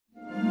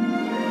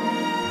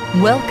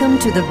Welcome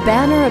to the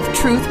Banner of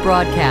Truth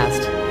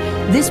broadcast.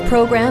 This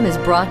program is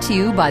brought to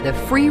you by the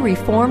Free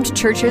Reformed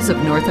Churches of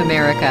North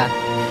America.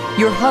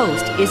 Your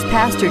host is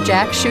Pastor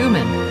Jack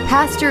Schumann,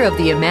 pastor of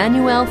the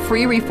Emmanuel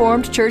Free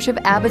Reformed Church of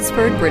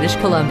Abbotsford, British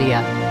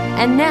Columbia.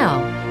 And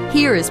now,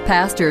 here is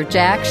Pastor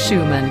Jack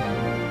Schumann.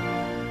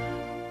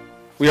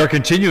 We are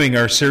continuing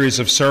our series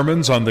of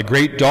sermons on the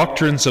great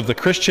doctrines of the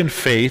Christian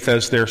faith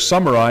as they're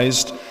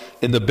summarized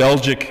in the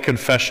Belgic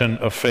Confession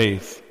of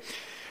Faith.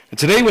 And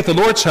today, with the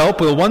Lord's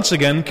help, we'll once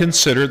again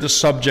consider the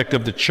subject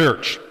of the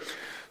church.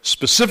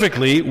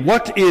 Specifically,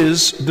 what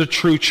is the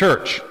true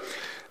church?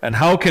 And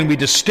how can we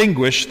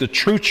distinguish the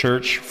true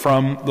church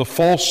from the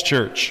false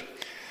church?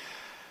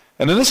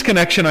 And in this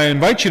connection, I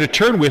invite you to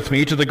turn with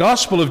me to the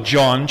Gospel of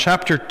John,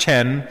 chapter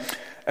 10,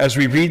 as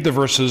we read the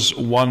verses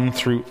 1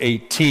 through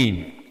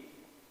 18.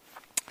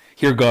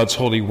 Hear God's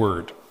holy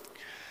word.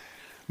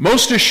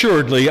 Most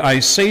assuredly, I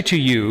say to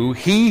you,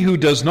 he who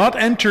does not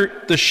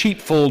enter the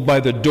sheepfold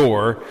by the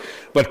door,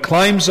 but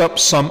climbs up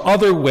some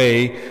other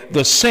way,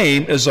 the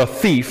same is a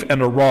thief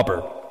and a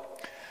robber.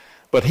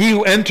 But he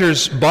who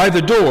enters by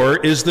the door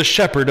is the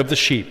shepherd of the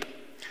sheep.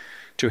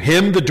 To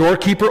him the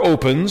doorkeeper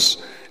opens,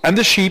 and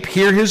the sheep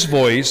hear his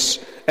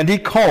voice, and he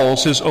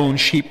calls his own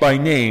sheep by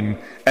name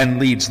and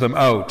leads them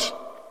out.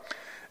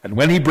 And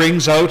when he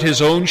brings out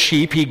his own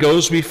sheep, he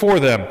goes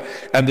before them,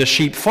 and the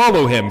sheep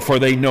follow him, for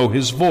they know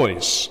his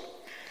voice.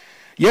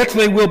 Yet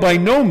they will by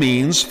no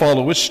means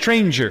follow a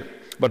stranger,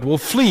 but will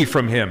flee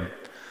from him,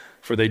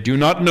 for they do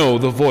not know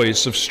the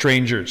voice of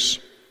strangers.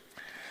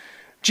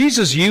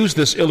 Jesus used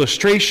this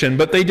illustration,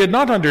 but they did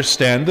not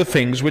understand the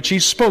things which he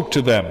spoke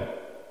to them.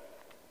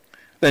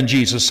 Then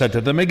Jesus said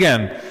to them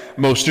again,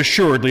 Most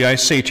assuredly I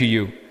say to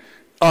you,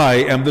 I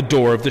am the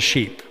door of the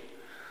sheep.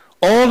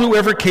 All who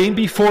ever came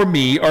before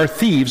me are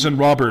thieves and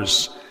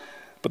robbers,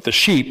 but the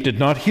sheep did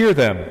not hear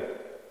them.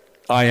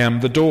 I am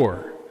the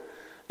door.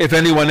 If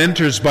anyone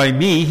enters by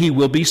me, he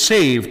will be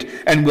saved,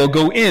 and will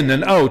go in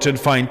and out and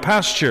find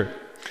pasture.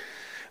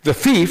 The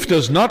thief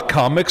does not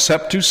come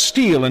except to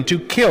steal and to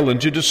kill and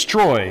to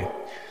destroy.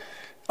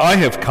 I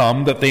have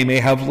come that they may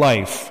have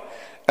life,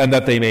 and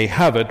that they may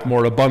have it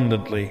more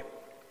abundantly.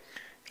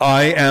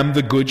 I am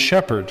the good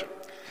shepherd.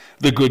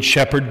 The good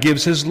shepherd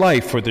gives his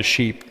life for the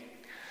sheep.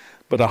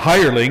 But a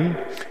hireling,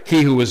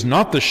 he who is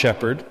not the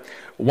shepherd,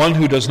 one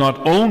who does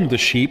not own the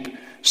sheep,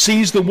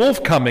 sees the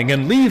wolf coming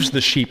and leaves the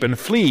sheep and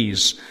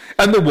flees,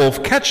 and the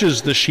wolf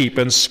catches the sheep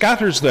and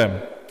scatters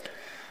them.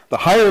 The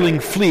hireling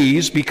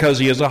flees because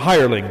he is a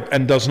hireling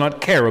and does not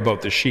care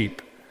about the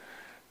sheep.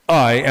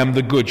 I am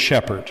the good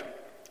shepherd,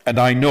 and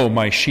I know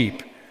my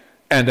sheep,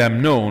 and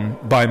am known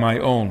by my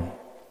own.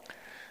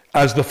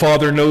 As the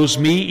Father knows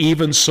me,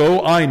 even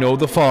so I know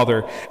the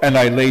Father, and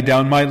I lay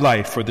down my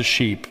life for the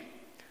sheep.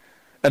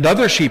 And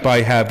other sheep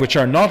I have, which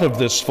are not of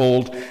this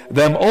fold,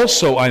 them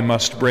also I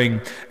must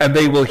bring, and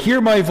they will hear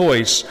my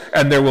voice,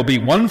 and there will be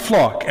one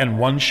flock and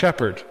one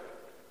shepherd.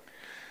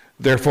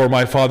 Therefore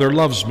my Father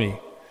loves me,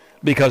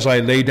 because I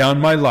lay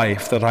down my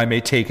life that I may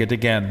take it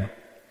again.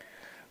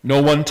 No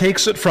one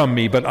takes it from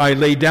me, but I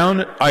lay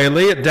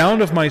it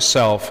down of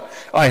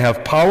myself. I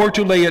have power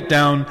to lay it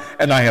down,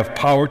 and I have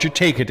power to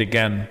take it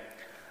again.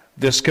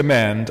 This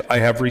command I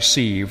have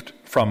received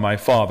from my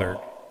Father.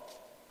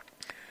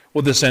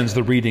 Well, this ends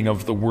the reading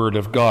of the Word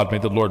of God. May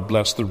the Lord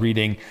bless the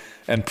reading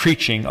and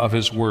preaching of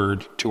His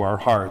Word to our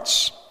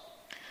hearts.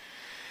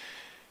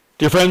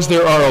 Dear friends,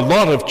 there are a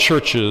lot of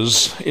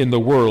churches in the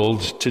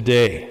world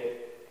today.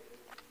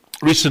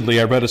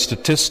 Recently, I read a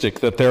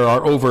statistic that there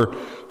are over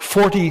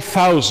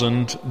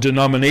 40,000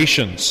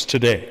 denominations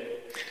today.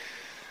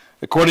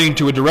 According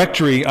to a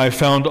directory I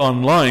found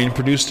online,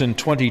 produced in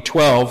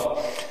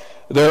 2012,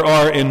 there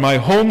are, in my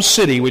home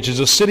city, which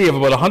is a city of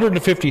about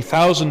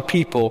 150,000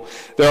 people,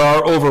 there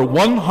are over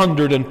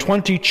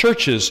 120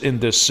 churches in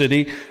this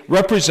city,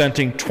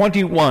 representing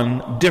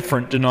 21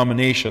 different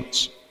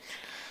denominations.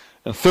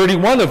 And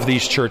 31 of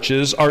these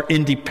churches are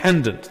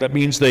independent. That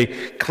means they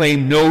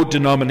claim no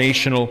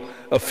denominational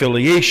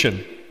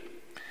affiliation.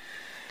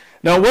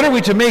 Now, what are we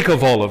to make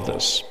of all of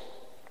this?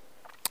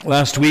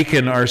 Last week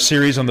in our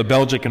series on the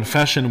Belgic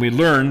Confession, we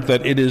learned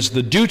that it is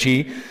the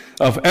duty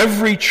of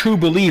every true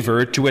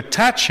believer to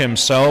attach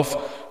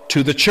himself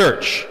to the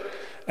church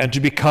and to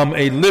become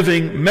a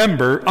living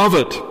member of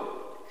it.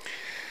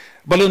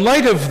 But in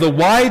light of the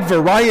wide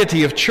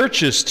variety of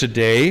churches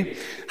today,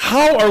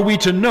 how are we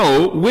to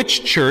know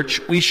which church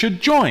we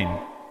should join?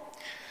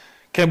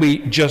 Can we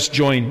just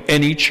join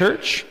any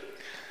church?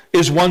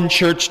 Is one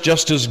church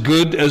just as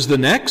good as the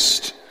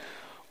next?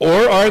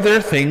 Or are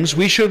there things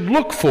we should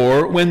look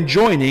for when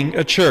joining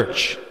a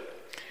church?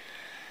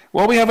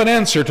 Well, we have an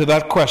answer to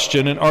that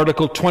question in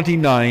Article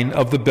 29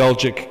 of the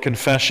Belgic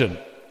Confession.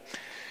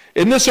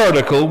 In this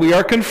article, we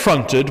are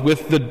confronted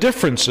with the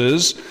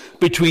differences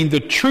between the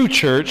true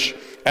church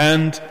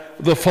and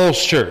the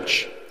false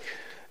church.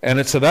 And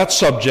it's to that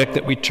subject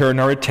that we turn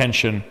our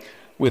attention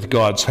with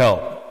God's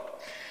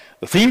help.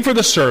 The theme for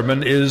the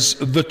sermon is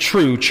the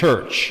true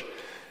church.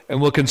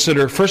 And we'll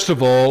consider, first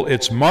of all,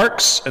 its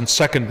marks, and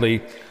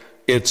secondly,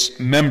 its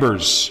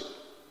members.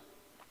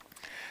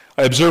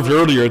 I observed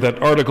earlier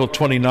that Article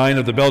 29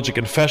 of the Belgic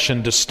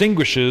Confession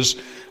distinguishes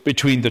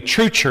between the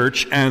true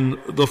church and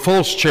the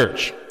false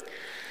church.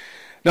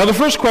 Now, the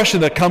first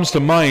question that comes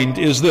to mind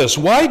is this: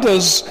 why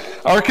does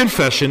our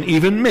confession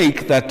even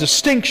make that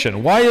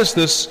distinction? Why is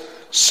this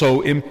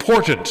so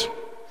important?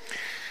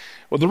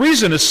 Well, the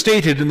reason is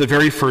stated in the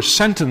very first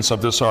sentence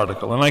of this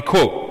article, and I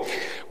quote,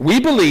 "We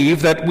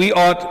believe that we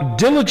ought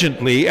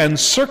diligently and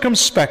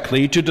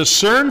circumspectly to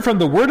discern from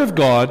the Word of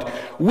God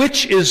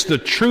which is the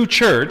true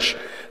church,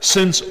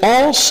 since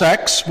all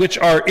sects which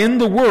are in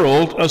the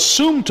world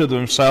assume to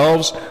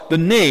themselves the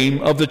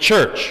name of the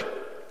church."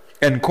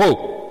 End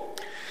quote.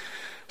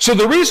 So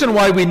the reason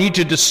why we need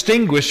to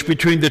distinguish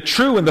between the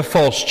true and the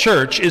false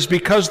church is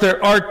because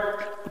there are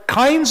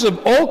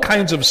all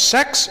kinds of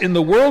sects in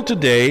the world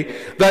today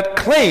that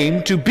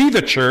claim to be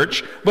the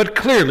church, but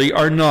clearly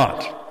are not.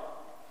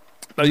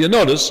 Now you'll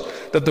notice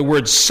that the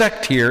word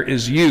sect here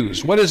is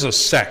used. What is a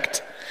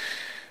sect?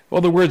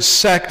 Well, the word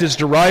sect is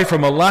derived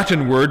from a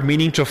Latin word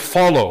meaning to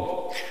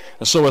follow.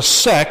 So a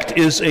sect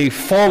is a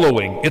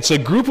following. It's a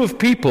group of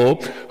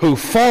people who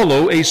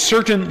follow a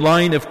certain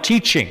line of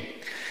teaching.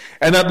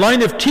 And that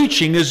line of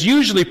teaching is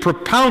usually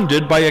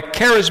propounded by a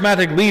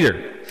charismatic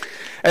leader.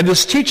 And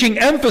this teaching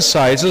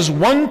emphasizes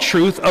one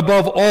truth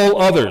above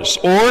all others,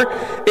 or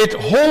it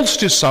holds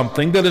to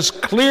something that is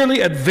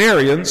clearly at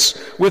variance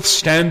with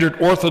standard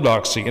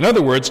orthodoxy. In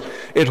other words,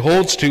 it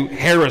holds to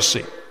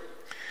heresy.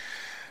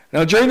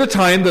 Now, during the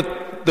time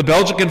that the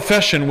Belgic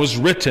Confession was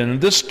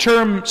written, this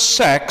term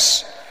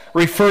sects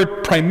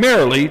referred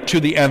primarily to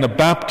the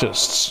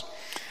Anabaptists.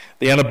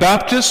 The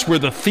Anabaptists were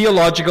the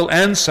theological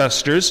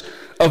ancestors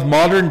of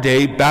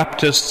modern-day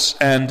Baptists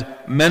and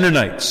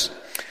Mennonites.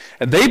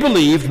 And they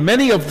believed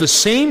many of the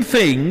same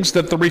things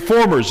that the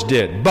Reformers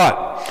did,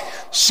 but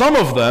some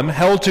of them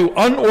held to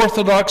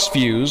unorthodox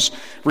views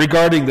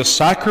regarding the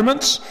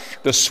sacraments,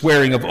 the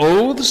swearing of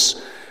oaths,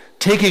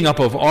 taking up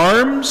of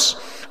arms,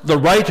 the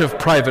right of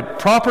private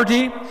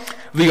property,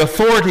 the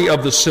authority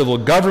of the civil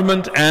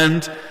government,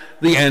 and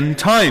the end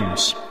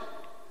times.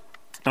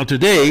 Now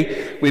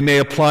today, we may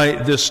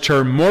apply this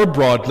term more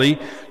broadly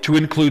to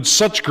include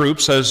such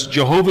groups as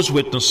Jehovah's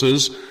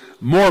Witnesses,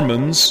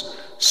 Mormons,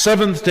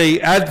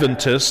 Seventh-day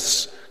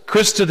Adventists,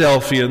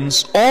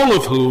 Christadelphians, all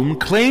of whom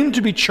claim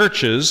to be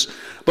churches,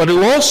 but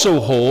who also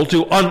hold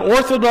to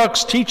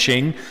unorthodox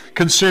teaching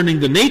concerning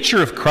the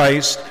nature of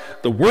Christ,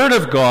 the Word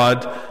of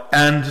God,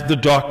 and the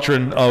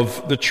doctrine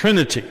of the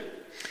Trinity.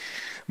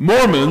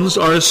 Mormons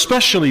are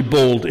especially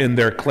bold in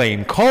their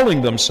claim,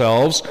 calling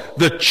themselves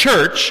the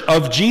Church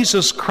of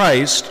Jesus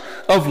Christ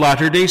of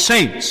Latter-day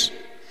Saints.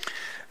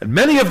 And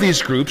many of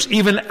these groups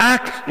even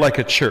act like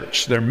a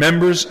church. Their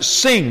members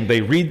sing,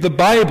 they read the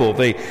Bible,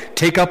 they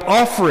take up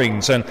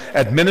offerings and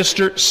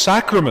administer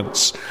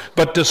sacraments.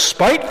 But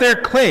despite their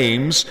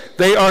claims,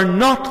 they are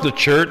not the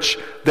church,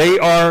 they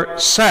are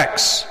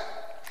sects.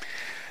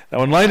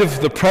 Now, in light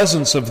of the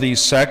presence of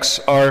these sects,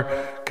 our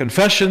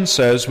confession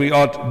says we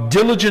ought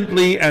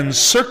diligently and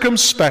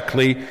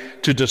circumspectly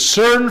to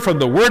discern from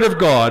the Word of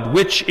God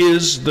which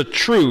is the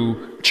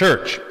true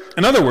church.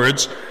 In other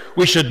words,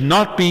 we should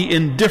not be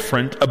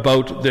indifferent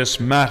about this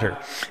matter.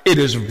 It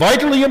is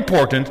vitally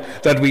important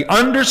that we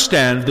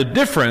understand the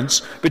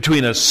difference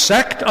between a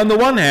sect on the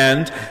one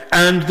hand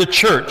and the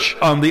church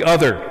on the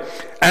other,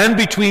 and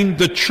between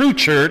the true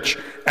church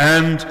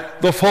and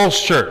the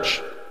false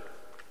church.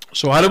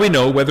 So how do we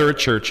know whether a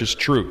church is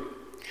true?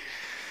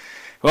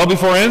 Well,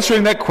 before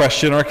answering that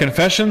question, our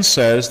confession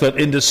says that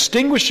in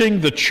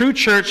distinguishing the true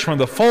church from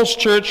the false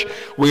church,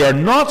 we are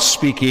not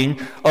speaking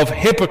of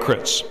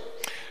hypocrites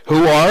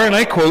who are, and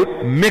I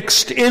quote,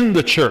 mixed in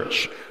the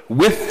church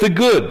with the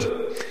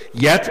good,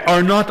 yet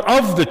are not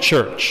of the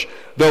church,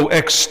 though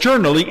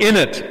externally in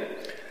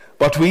it.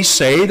 But we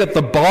say that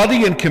the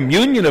body and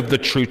communion of the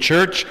true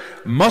church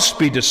must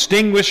be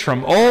distinguished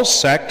from all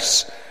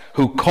sects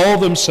who call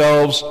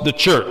themselves the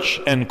church,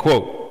 end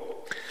quote.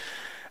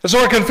 So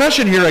our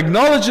confession here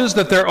acknowledges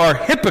that there are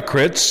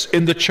hypocrites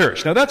in the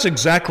church. Now that's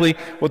exactly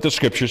what the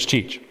Scriptures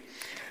teach.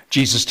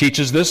 Jesus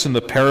teaches this in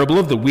the parable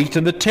of the wheat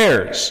and the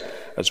tares,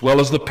 as well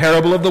as the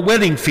parable of the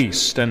wedding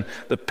feast and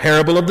the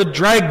parable of the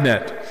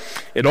dragnet.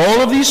 In all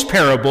of these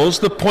parables,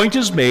 the point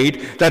is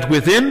made that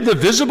within the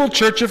visible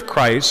church of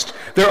Christ,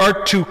 there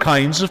are two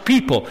kinds of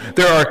people.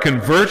 There are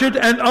converted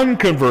and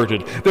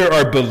unconverted. There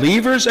are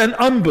believers and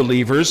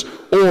unbelievers,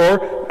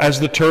 or, as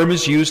the term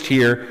is used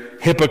here,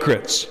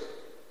 hypocrites.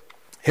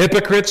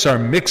 Hypocrites are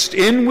mixed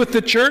in with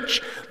the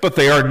church, but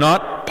they are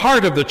not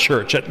part of the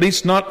church, at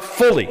least not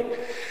fully.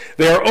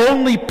 They are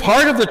only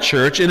part of the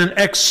church in an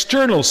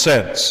external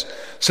sense,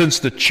 since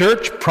the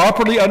church,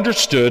 properly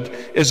understood,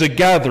 is a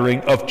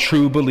gathering of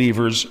true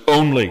believers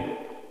only.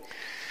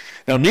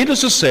 Now,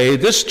 needless to say,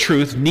 this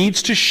truth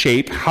needs to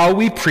shape how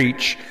we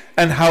preach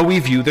and how we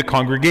view the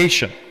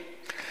congregation.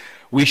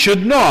 We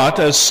should not,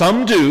 as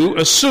some do,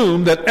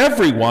 assume that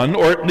everyone,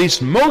 or at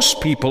least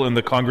most people in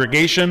the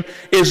congregation,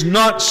 is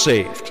not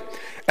saved,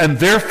 and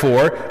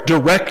therefore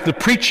direct the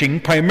preaching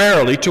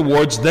primarily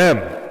towards them.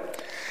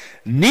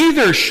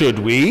 Neither should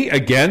we,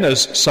 again,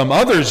 as some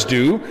others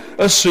do,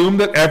 assume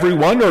that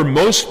everyone or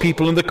most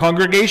people in the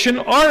congregation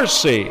are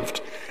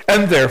saved,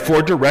 and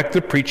therefore direct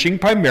the preaching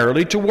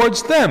primarily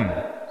towards them.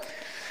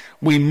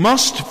 We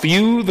must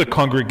view the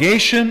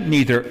congregation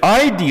neither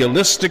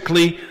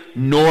idealistically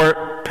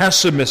nor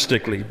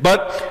pessimistically,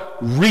 but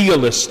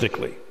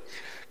realistically,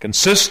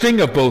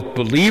 consisting of both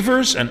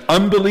believers and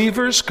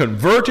unbelievers,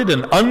 converted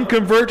and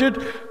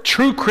unconverted,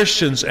 true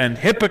Christians and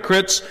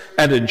hypocrites,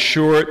 and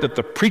ensure that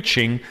the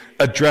preaching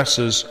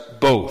addresses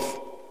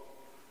both.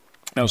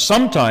 Now,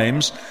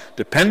 sometimes,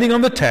 depending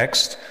on the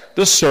text,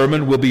 the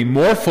sermon will be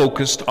more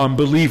focused on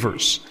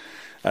believers.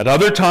 At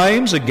other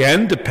times,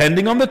 again,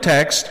 depending on the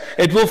text,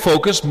 it will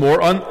focus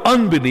more on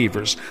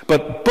unbelievers,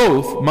 but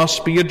both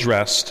must be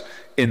addressed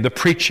in the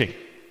preaching.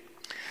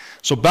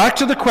 So back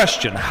to the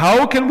question,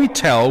 how can we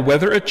tell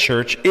whether a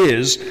church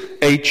is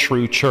a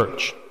true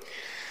church?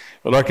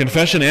 Well, our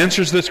confession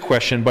answers this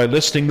question by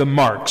listing the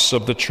marks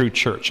of the true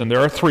church, and there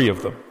are 3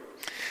 of them.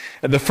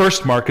 And the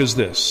first mark is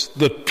this: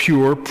 the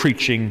pure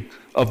preaching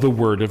of the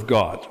Word of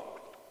God.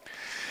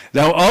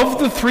 Now, of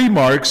the 3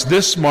 marks,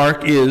 this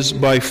mark is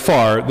by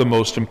far the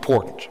most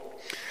important.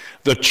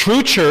 The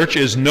true church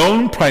is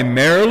known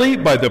primarily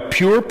by the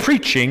pure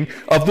preaching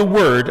of the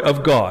Word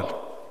of God.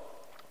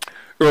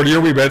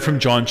 Earlier we read from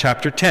John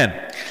chapter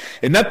 10.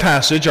 In that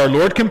passage, our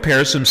Lord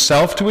compares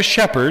himself to a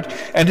shepherd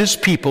and his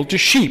people to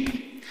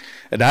sheep.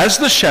 And as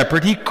the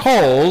shepherd, he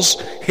calls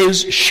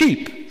his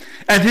sheep,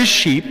 and his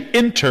sheep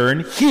in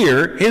turn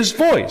hear his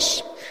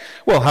voice.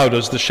 Well, how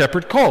does the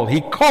shepherd call?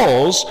 He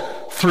calls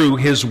through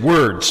his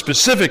word,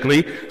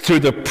 specifically through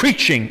the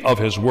preaching of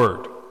his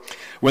word.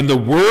 When the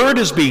word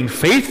is being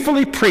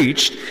faithfully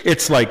preached,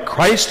 it's like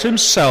Christ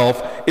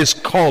himself is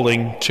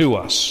calling to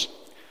us.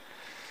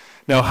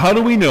 Now, how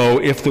do we know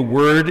if the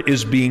word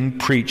is being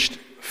preached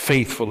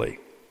faithfully?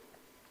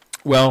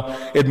 Well,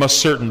 it must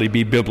certainly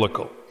be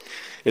biblical.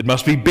 It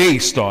must be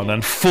based on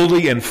and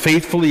fully and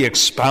faithfully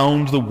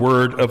expound the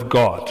word of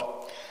God.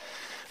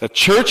 A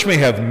church may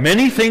have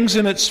many things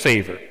in its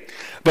favor,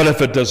 but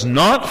if it does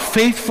not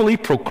faithfully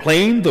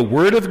proclaim the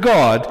word of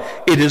God,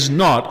 it is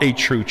not a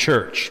true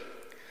church.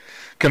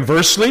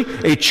 Conversely,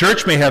 a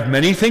church may have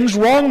many things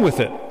wrong with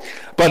it,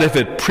 but if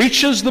it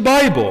preaches the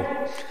Bible,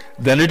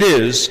 then it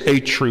is a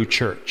true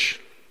church.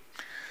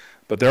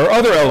 But there are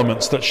other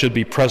elements that should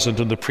be present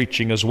in the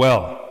preaching as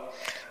well.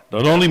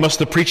 Not only must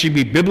the preaching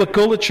be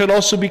biblical, it should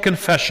also be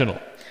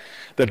confessional.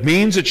 That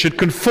means it should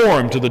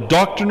conform to the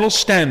doctrinal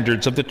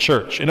standards of the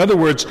church. In other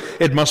words,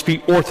 it must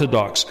be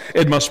orthodox.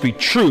 It must be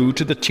true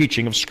to the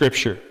teaching of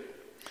Scripture.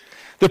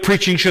 The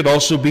preaching should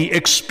also be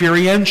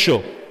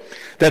experiential.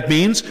 That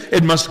means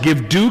it must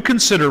give due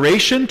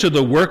consideration to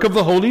the work of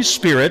the Holy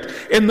Spirit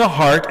in the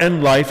heart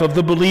and life of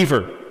the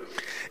believer.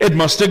 It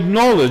must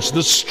acknowledge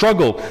the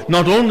struggle,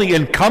 not only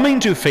in coming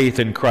to faith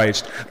in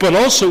Christ, but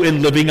also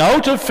in living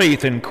out of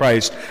faith in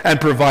Christ,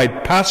 and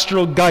provide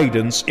pastoral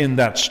guidance in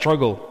that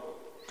struggle.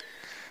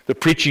 The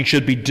preaching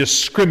should be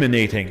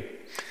discriminating.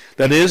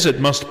 That is, it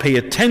must pay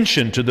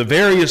attention to the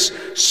various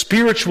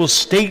spiritual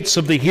states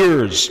of the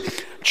hearers,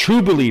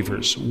 true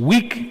believers,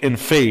 weak in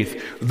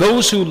faith,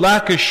 those who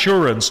lack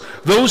assurance,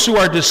 those who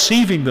are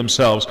deceiving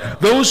themselves,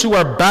 those who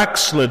are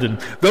backslidden,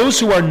 those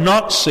who are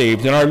not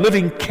saved and are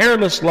living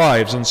careless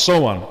lives, and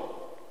so on.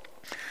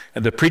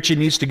 And the preaching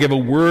needs to give a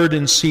word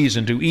in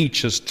season to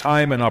each as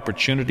time and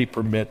opportunity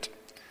permit.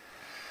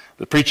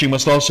 The preaching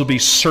must also be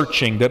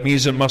searching. That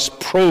means it must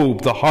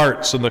probe the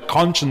hearts and the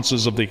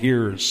consciences of the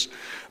hearers,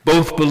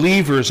 both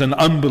believers and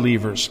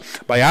unbelievers,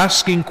 by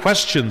asking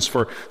questions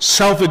for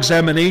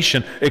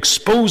self-examination,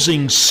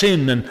 exposing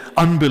sin and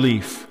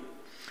unbelief.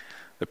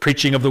 The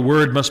preaching of the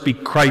word must be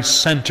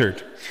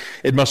Christ-centered.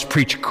 It must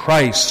preach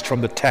Christ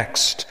from the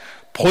text,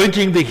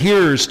 pointing the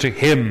hearers to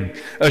him,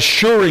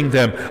 assuring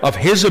them of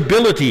his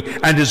ability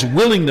and his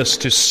willingness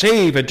to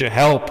save and to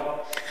help.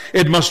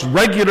 It must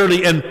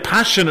regularly and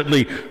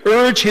passionately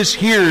urge his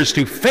hearers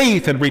to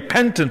faith and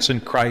repentance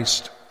in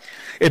Christ.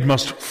 It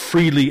must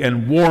freely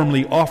and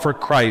warmly offer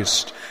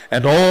Christ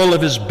and all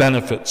of his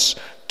benefits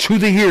to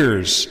the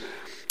hearers,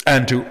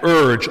 and to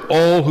urge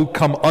all who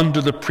come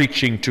under the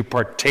preaching to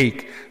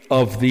partake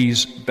of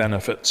these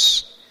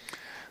benefits.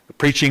 The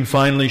preaching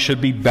finally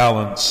should be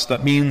balanced.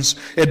 That means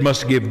it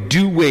must give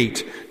due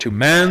weight to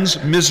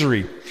man's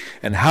misery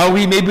and how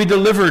he may be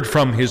delivered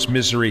from his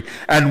misery,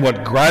 and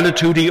what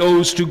gratitude he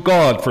owes to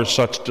God for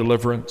such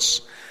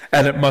deliverance.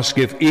 And it must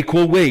give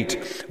equal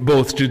weight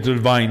both to the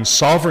divine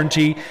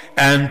sovereignty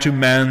and to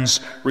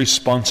man's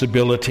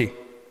responsibility.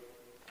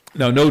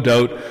 Now, no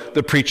doubt,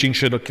 the preaching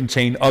should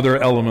contain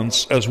other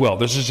elements as well.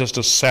 This is just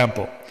a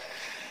sample.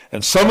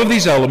 And some of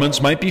these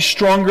elements might be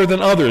stronger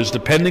than others,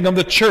 depending on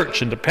the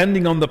church and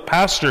depending on the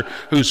pastor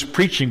who's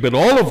preaching, but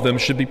all of them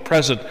should be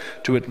present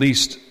to at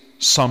least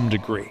some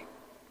degree.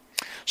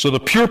 So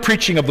the pure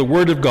preaching of the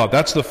Word of God,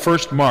 that's the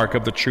first mark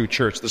of the true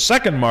church. The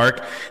second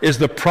mark is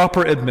the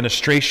proper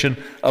administration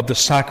of the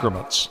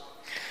sacraments.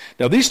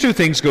 Now these two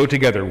things go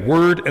together,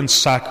 word and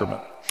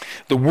sacrament.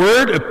 The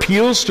Word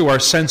appeals to our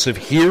sense of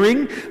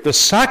hearing, the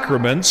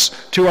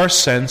sacraments to our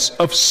sense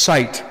of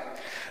sight.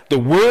 The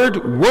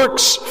Word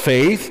works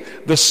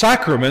faith, the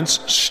sacraments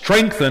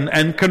strengthen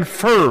and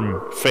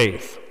confirm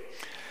faith.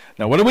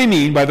 Now, what do we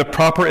mean by the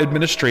proper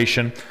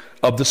administration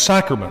of the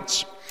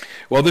sacraments?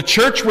 Well, the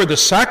church where the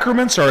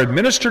sacraments are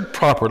administered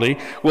properly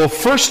will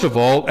first of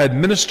all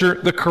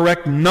administer the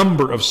correct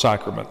number of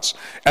sacraments.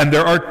 And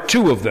there are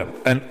two of them,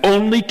 and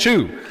only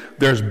two.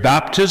 There's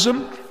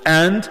baptism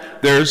and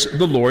there's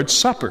the Lord's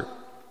Supper.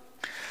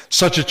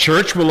 Such a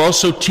church will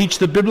also teach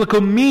the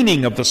biblical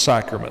meaning of the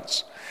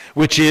sacraments,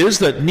 which is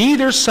that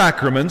neither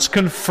sacraments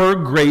confer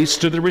grace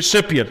to the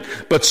recipient,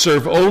 but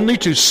serve only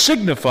to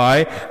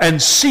signify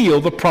and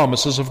seal the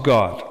promises of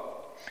God.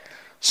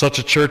 Such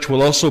a church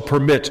will also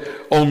permit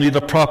only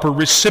the proper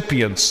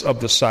recipients of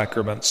the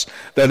sacraments,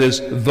 that is,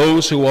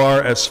 those who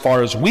are, as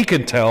far as we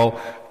can tell,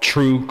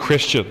 true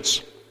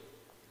Christians.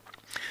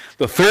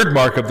 The third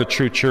mark of the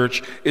true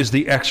church is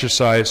the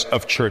exercise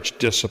of church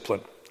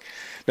discipline.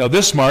 Now,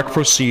 this mark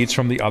proceeds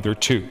from the other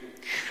two.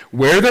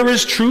 Where there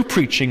is true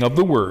preaching of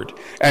the Word,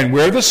 and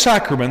where the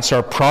sacraments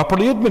are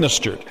properly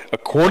administered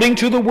according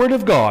to the Word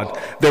of God,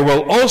 there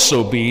will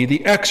also be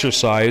the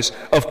exercise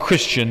of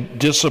Christian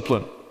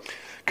discipline.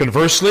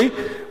 Conversely,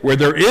 where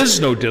there is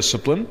no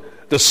discipline,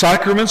 the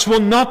sacraments will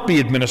not be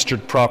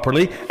administered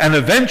properly, and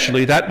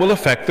eventually that will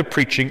affect the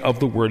preaching of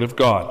the Word of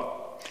God.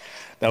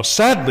 Now,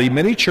 sadly,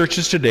 many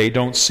churches today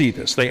don't see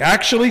this. They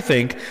actually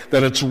think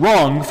that it's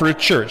wrong for a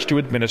church to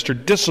administer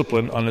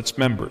discipline on its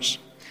members.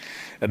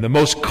 And the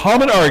most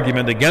common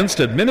argument against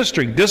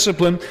administering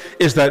discipline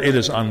is that it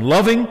is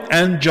unloving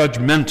and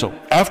judgmental.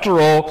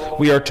 After all,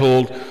 we are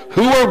told,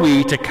 who are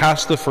we to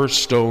cast the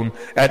first stone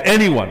at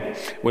anyone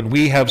when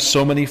we have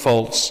so many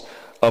faults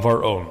of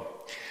our own?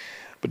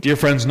 But dear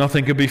friends,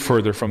 nothing could be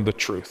further from the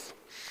truth.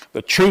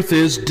 The truth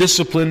is,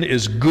 discipline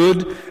is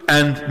good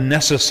and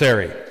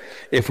necessary.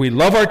 If we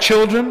love our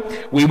children,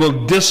 we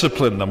will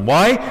discipline them.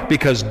 Why?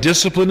 Because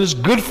discipline is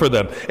good for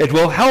them. It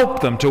will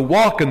help them to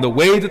walk in the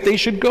way that they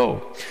should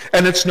go.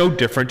 And it's no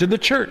different in the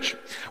church.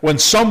 When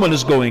someone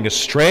is going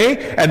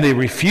astray and they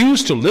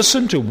refuse to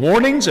listen to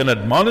warnings and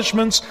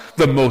admonishments,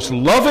 the most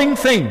loving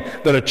thing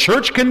that a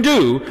church can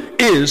do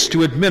is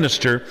to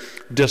administer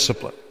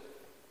discipline.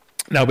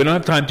 Now, we don't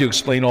have time to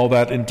explain all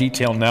that in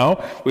detail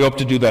now. We hope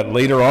to do that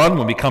later on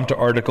when we come to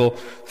Article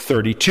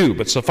 32.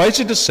 But suffice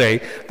it to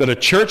say that a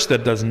church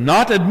that does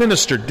not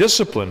administer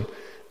discipline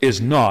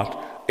is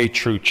not a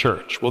true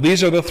church. Well,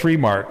 these are the three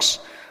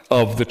marks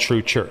of the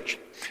true church.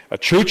 A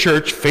true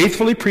church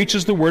faithfully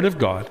preaches the Word of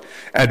God,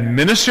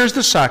 administers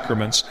the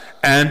sacraments,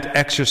 and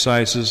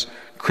exercises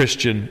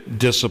Christian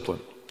discipline.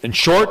 In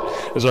short,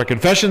 as our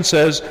confession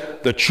says,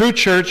 the true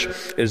church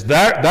is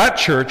that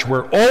church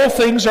where all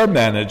things are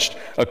managed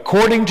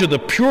according to the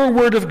pure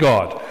Word of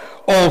God,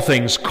 all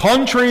things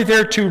contrary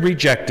thereto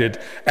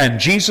rejected, and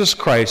Jesus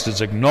Christ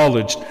is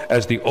acknowledged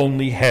as the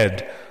only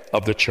head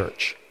of the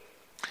church.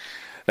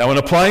 Now, in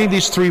applying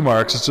these three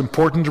marks, it's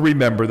important to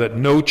remember that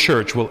no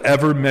church will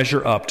ever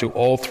measure up to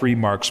all three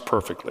marks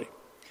perfectly.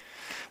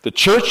 The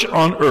church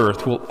on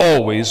earth will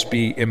always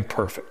be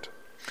imperfect.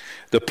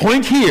 The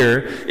point here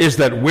is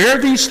that where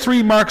these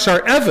three marks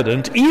are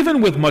evident,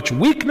 even with much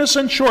weakness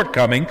and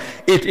shortcoming,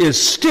 it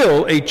is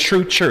still a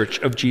true church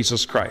of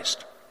Jesus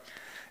Christ.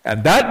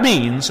 And that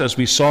means, as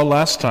we saw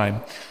last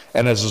time,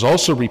 and as is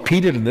also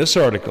repeated in this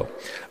article,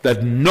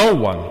 that no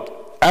one,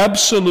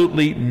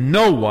 absolutely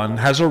no one,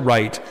 has a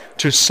right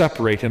to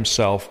separate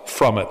himself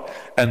from it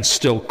and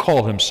still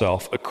call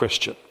himself a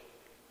Christian.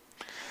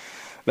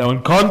 Now,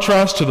 in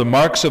contrast to the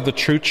marks of the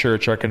true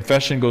church, our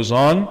confession goes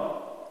on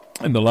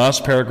in the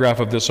last paragraph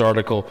of this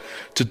article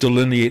to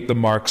delineate the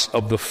marks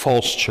of the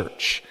false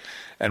church.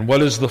 And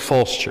what is the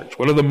false church?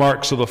 What are the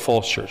marks of the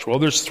false church? Well,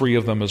 there's three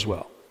of them as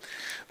well.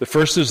 The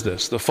first is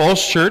this: the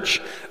false church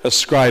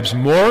ascribes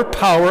more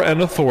power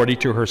and authority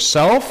to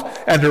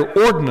herself and her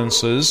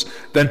ordinances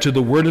than to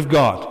the Word of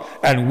God,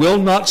 and will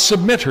not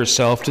submit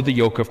herself to the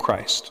yoke of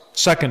Christ.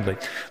 Secondly,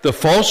 the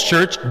false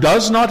church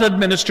does not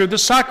administer the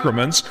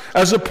sacraments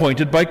as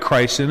appointed by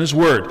Christ in His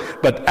Word,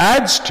 but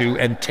adds to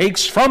and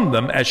takes from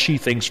them as she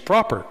thinks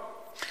proper.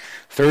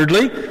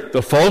 Thirdly,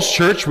 the false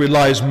church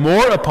relies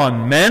more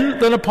upon men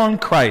than upon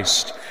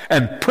Christ,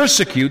 and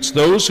persecutes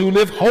those who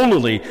live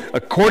holily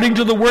according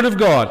to the Word of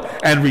God,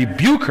 and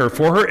rebuke her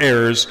for her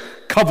errors,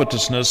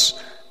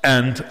 covetousness,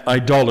 and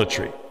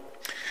idolatry.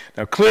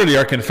 Now, clearly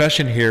our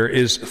confession here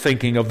is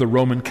thinking of the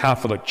Roman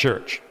Catholic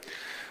Church.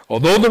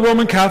 Although the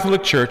Roman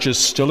Catholic Church is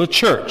still a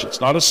church, it's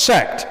not a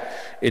sect,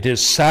 it is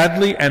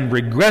sadly and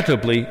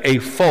regrettably a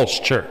false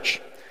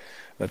church.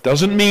 That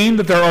doesn't mean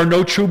that there are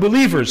no true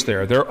believers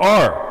there. There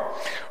are.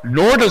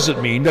 Nor does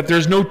it mean that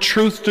there's no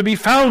truth to be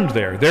found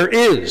there. There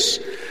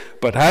is.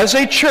 But as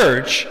a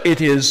church, it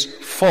is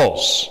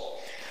false.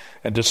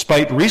 And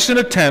despite recent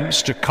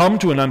attempts to come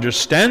to an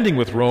understanding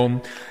with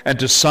Rome and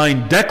to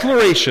sign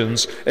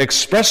declarations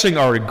expressing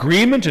our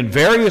agreement in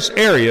various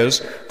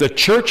areas, the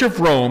Church of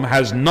Rome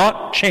has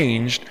not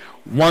changed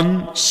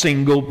one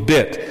single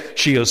bit.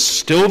 She is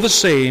still the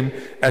same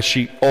as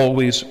she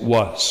always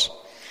was.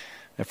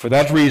 And for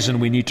that reason,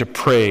 we need to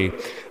pray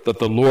that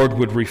the Lord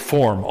would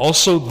reform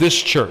also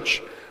this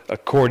church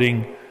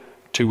according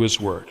to his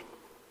word.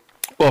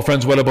 Well,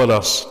 friends, what about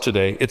us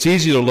today? It's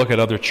easy to look at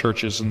other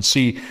churches and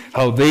see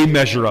how they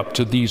measure up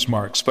to these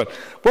marks. But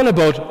what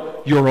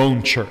about your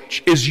own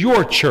church? Is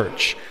your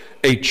church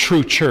a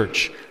true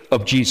church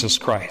of Jesus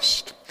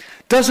Christ?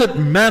 Does it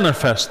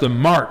manifest the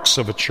marks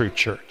of a true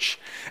church?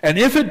 And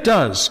if it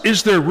does,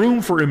 is there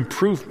room for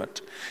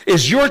improvement?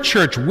 Is your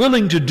church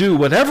willing to do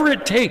whatever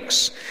it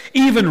takes,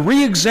 even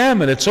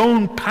re-examine its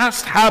own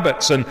past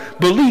habits and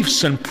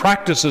beliefs and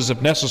practices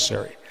if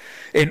necessary,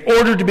 in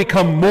order to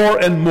become more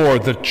and more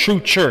the true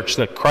church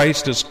that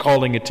Christ is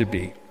calling it to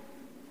be?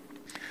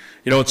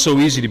 You know, it's so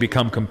easy to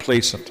become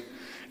complacent.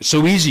 It's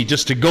so easy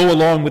just to go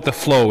along with the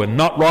flow and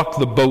not rock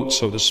the boat,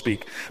 so to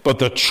speak. But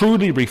the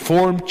truly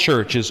reformed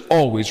church is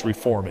always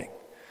reforming.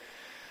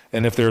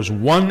 And if there's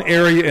one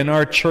area in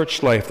our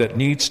church life that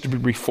needs to be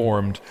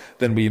reformed,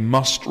 then we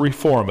must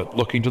reform it,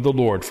 looking to the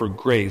Lord for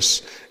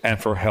grace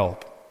and for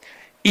help,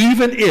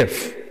 even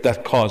if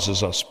that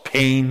causes us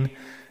pain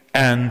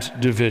and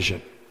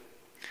division.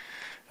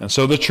 And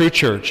so the true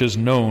church is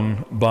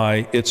known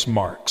by its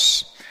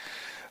marks.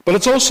 But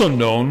it's also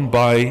known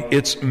by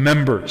its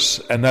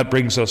members, and that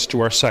brings us to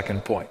our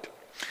second point.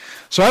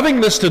 So having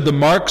listed the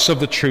marks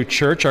of the true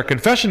church, our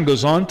confession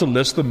goes on to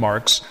list the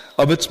marks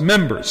of its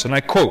members. And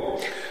I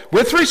quote,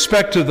 "With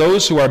respect to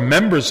those who are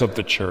members of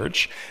the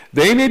church,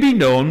 they may be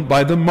known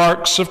by the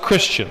marks of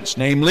Christians,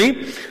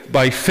 namely,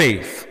 by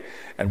faith.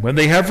 And when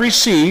they have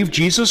received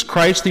Jesus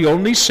Christ, the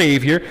only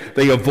Savior,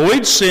 they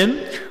avoid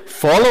sin,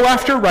 follow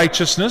after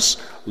righteousness,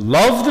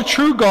 love the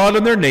true God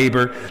and their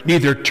neighbor,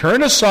 neither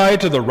turn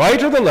aside to the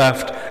right or the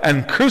left,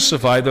 and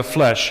crucify the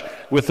flesh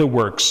with the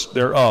works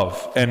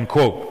thereof." End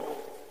quote.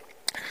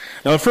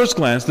 Now, at first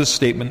glance, this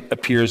statement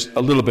appears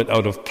a little bit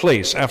out of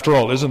place. After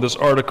all, isn't this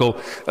article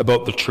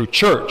about the true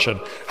church and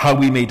how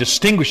we may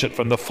distinguish it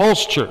from the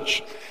false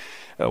church?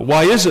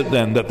 Why is it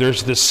then that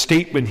there's this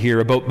statement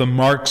here about the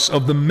marks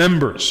of the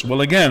members?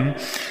 Well, again,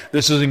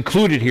 this is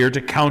included here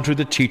to counter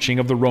the teaching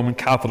of the Roman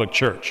Catholic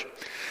Church.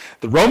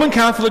 The Roman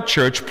Catholic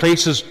Church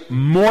places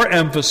more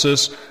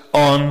emphasis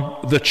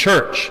on the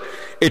church.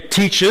 It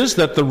teaches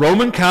that the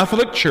Roman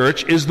Catholic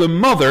Church is the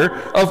mother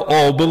of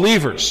all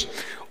believers.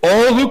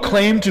 All who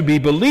claim to be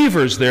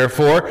believers,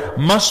 therefore,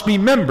 must be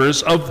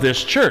members of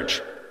this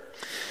church.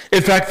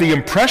 In fact, the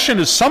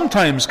impression is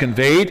sometimes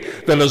conveyed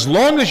that as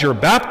long as you're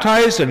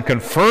baptized and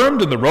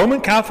confirmed in the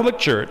Roman Catholic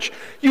Church,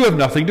 you have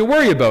nothing to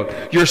worry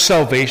about. Your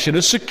salvation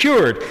is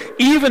secured,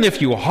 even if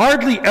you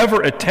hardly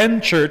ever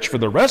attend church for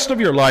the rest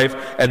of your life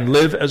and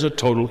live as a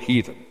total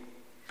heathen.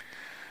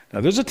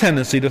 Now, there's a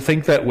tendency to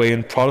think that way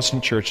in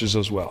Protestant churches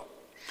as well.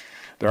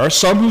 There are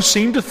some who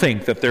seem to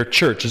think that their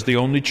church is the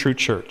only true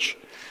church,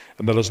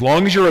 and that as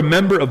long as you're a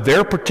member of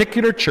their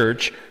particular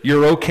church,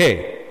 you're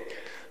okay.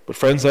 But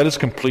friends, that is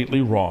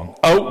completely wrong.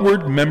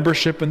 Outward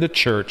membership in the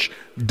church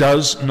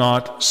does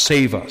not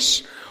save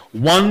us.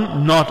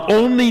 One not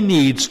only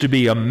needs to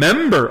be a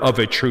member of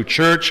a true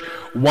church,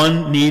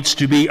 one needs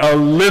to be a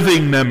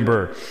living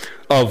member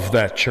of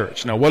that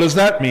church. Now, what does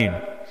that mean?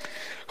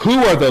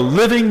 Who are the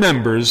living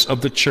members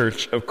of the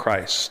Church of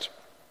Christ?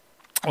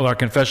 Well, our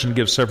confession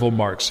gives several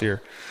marks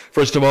here.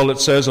 First of all, it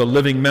says a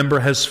living member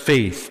has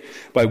faith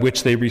by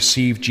which they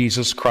receive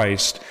Jesus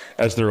Christ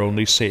as their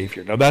only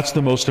Savior. Now, that's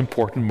the most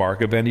important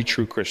mark of any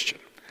true Christian.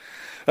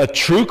 A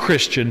true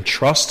Christian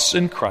trusts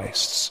in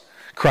Christ.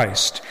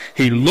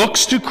 He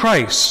looks to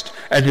Christ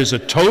and his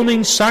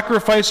atoning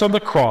sacrifice on the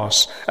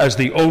cross as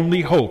the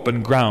only hope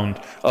and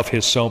ground of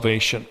his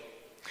salvation.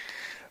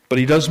 But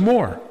he does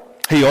more.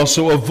 He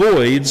also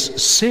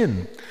avoids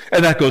sin.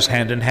 And that goes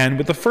hand in hand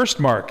with the first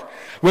mark.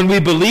 When we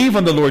believe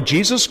on the Lord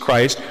Jesus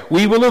Christ,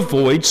 we will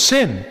avoid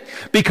sin,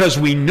 because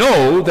we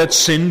know that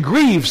sin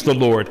grieves the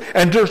Lord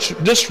and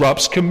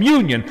disrupts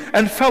communion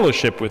and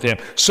fellowship with him.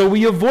 So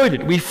we avoid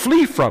it. We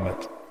flee from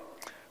it.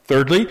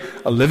 Thirdly,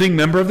 a living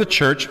member of the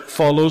church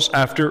follows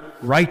after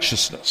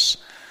righteousness.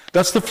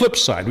 That's the flip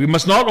side. We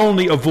must not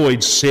only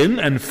avoid sin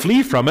and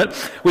flee from it,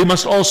 we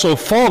must also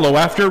follow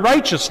after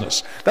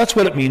righteousness. That's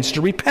what it means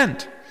to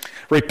repent.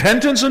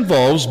 Repentance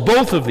involves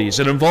both of these.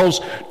 It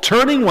involves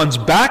turning one's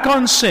back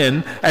on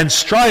sin and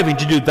striving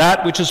to do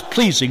that which is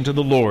pleasing to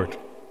the Lord.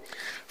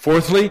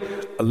 Fourthly,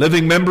 a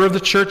living member of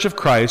the Church of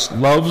Christ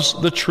loves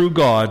the true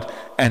God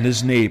and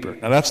his neighbor.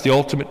 Now that's the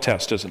ultimate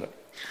test, isn't it?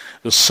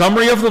 The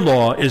summary of the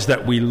law is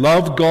that we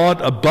love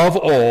God above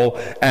all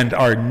and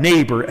our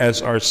neighbor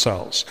as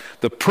ourselves.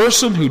 The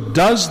person who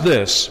does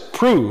this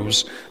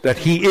proves that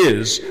he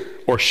is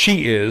or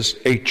she is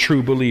a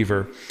true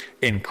believer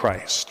in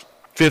Christ.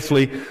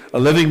 Fifthly, a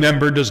living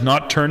member does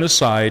not turn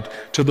aside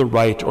to the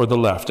right or the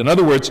left. In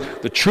other words,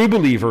 the true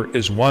believer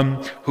is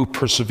one who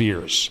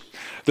perseveres.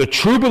 The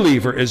true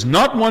believer is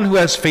not one who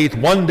has faith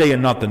one day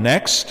and not the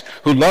next,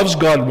 who loves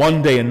God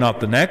one day and not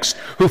the next,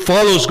 who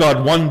follows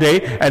God one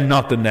day and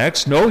not the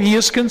next. No, he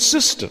is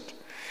consistent.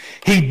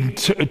 He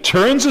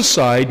turns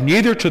aside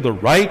neither to the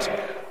right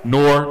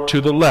nor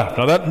to the left.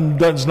 Now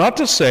that's not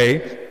to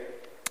say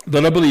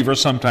that a believer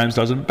sometimes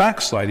doesn't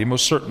backslide. He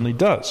most certainly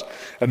does.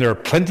 And there are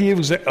plenty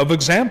of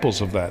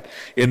examples of that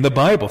in the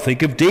Bible.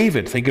 Think of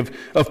David. Think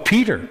of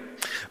Peter.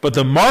 But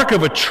the mark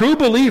of a true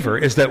believer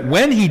is that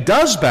when he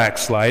does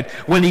backslide,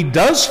 when he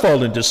does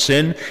fall into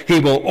sin, he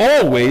will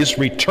always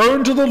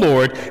return to the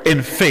Lord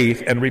in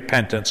faith and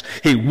repentance.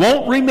 He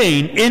won't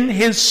remain in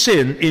his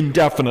sin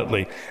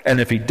indefinitely.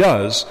 And if he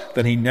does,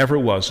 then he never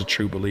was a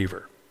true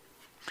believer.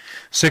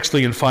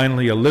 Sixthly and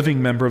finally, a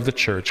living member of the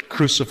church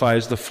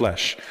crucifies the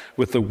flesh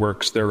with the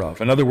works thereof.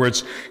 In other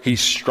words, he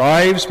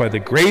strives by the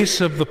grace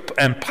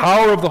and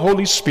power of the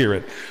Holy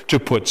Spirit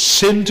to put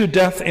sin to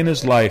death in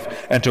his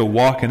life and to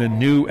walk in a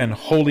new and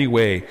holy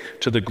way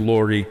to the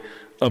glory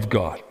of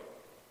God.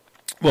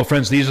 Well,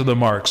 friends, these are the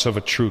marks of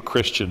a true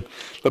Christian.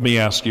 Let me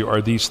ask you,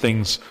 are these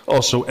things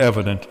also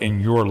evident in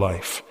your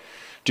life?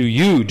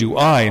 Do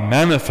I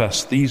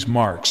manifest these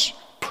marks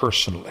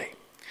personally?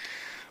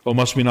 Well,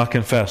 must we not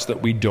confess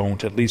that we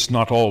don't, at least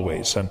not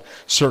always, and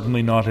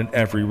certainly not in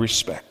every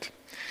respect?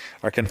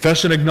 Our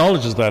confession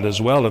acknowledges that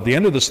as well. At the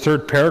end of this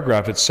third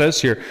paragraph, it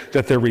says here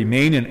that there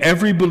remain in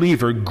every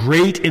believer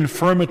great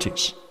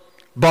infirmities.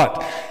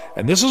 But,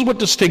 and this is what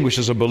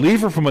distinguishes a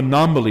believer from a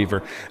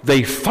non-believer,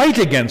 they fight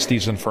against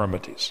these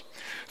infirmities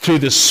through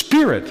the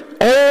Spirit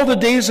all the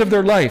days of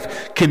their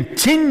life,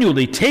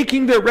 continually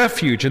taking their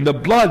refuge in the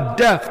blood,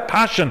 death,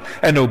 passion,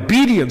 and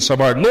obedience of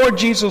our Lord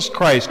Jesus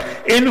Christ,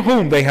 in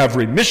whom they have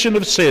remission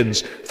of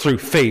sins through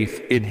faith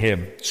in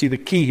him. See, the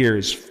key here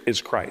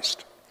is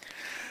Christ.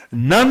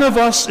 None of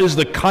us is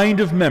the kind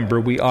of member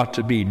we ought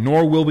to be,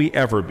 nor will we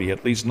ever be,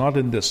 at least not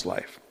in this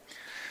life.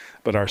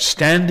 But our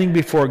standing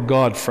before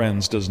God,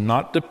 friends, does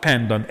not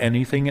depend on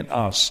anything in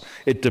us.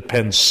 It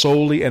depends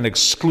solely and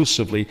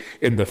exclusively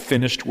in the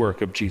finished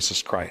work of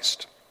Jesus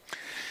Christ.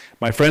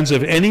 My friends,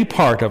 if any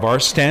part of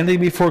our standing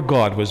before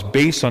God was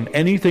based on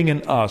anything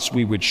in us,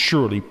 we would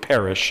surely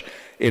perish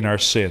in our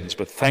sins.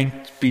 But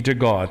thanks be to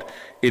God,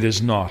 it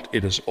is not.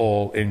 It is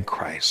all in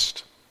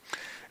Christ.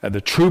 And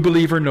the true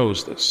believer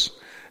knows this.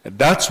 And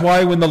that's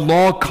why when the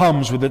law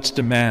comes with its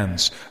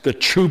demands, the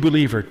true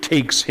believer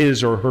takes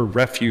his or her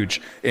refuge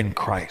in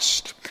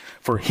Christ.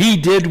 For he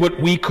did what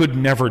we could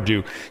never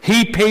do.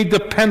 He paid the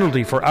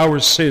penalty for our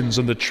sins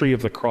on the tree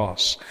of the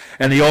cross.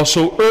 And he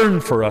also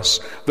earned for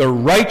us the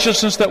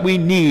righteousness that we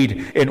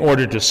need in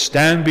order to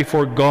stand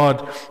before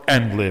God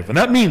and live. And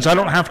that means I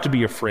don't have to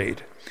be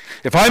afraid.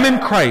 If I'm in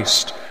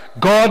Christ,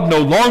 God no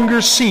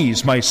longer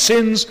sees my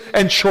sins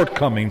and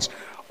shortcomings.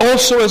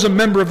 Also, as a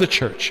member of the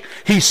church,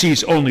 he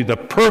sees only the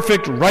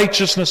perfect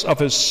righteousness of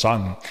his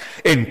Son.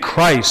 In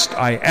Christ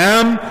I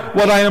am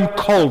what I am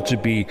called to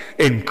be.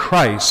 In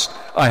Christ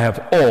I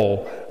have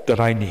all that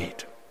I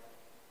need.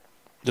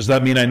 Does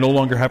that mean I no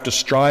longer have to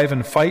strive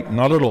and fight?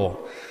 Not at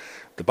all.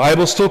 The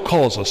Bible still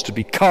calls us to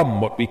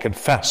become what we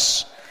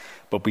confess.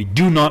 But we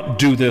do not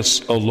do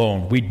this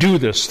alone. We do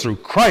this through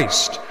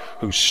Christ,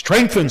 who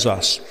strengthens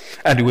us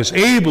and who is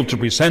able to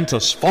present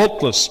us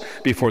faultless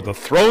before the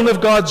throne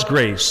of God's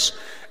grace,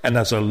 and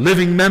as a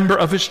living member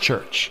of his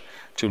church,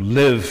 to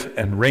live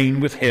and reign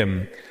with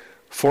him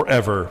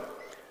forever.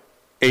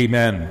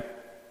 Amen.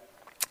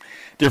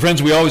 Dear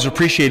friends, we always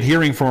appreciate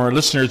hearing from our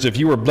listeners. If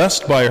you were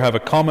blessed by or have a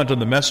comment on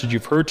the message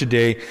you've heard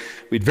today,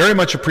 we'd very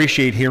much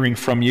appreciate hearing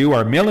from you.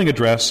 Our mailing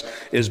address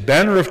is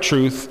Banner of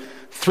Truth,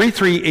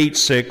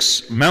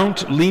 3386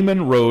 Mount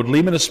Lehman Road.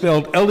 Lehman is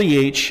spelled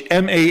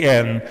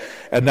Lehman,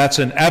 and that's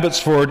in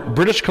Abbotsford,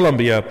 British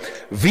Columbia,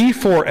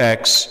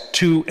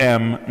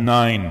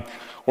 V4X2M9.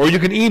 Or you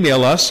can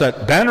email us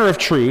at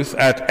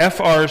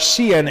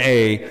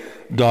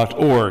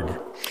banneroftruth@frcna.org.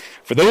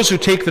 For those who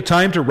take the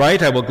time to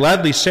write, I will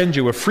gladly send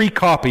you a free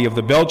copy of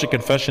the Belgic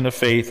Confession of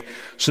Faith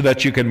so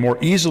that you can more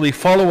easily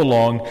follow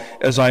along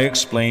as I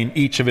explain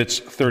each of its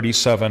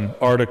 37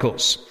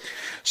 articles.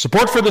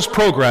 Support for this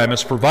program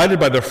is provided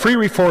by the Free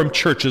Reformed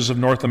Churches of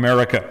North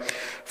America.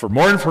 For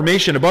more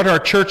information about our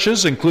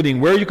churches, including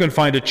where you can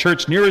find a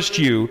church nearest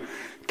you,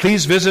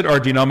 please visit our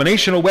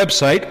denominational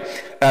website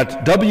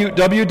at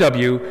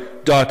www.frcna.org.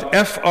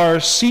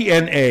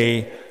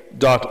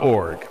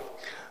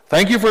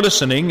 Thank you for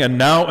listening, and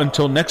now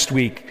until next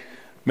week,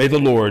 may the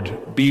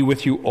Lord be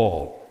with you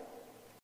all.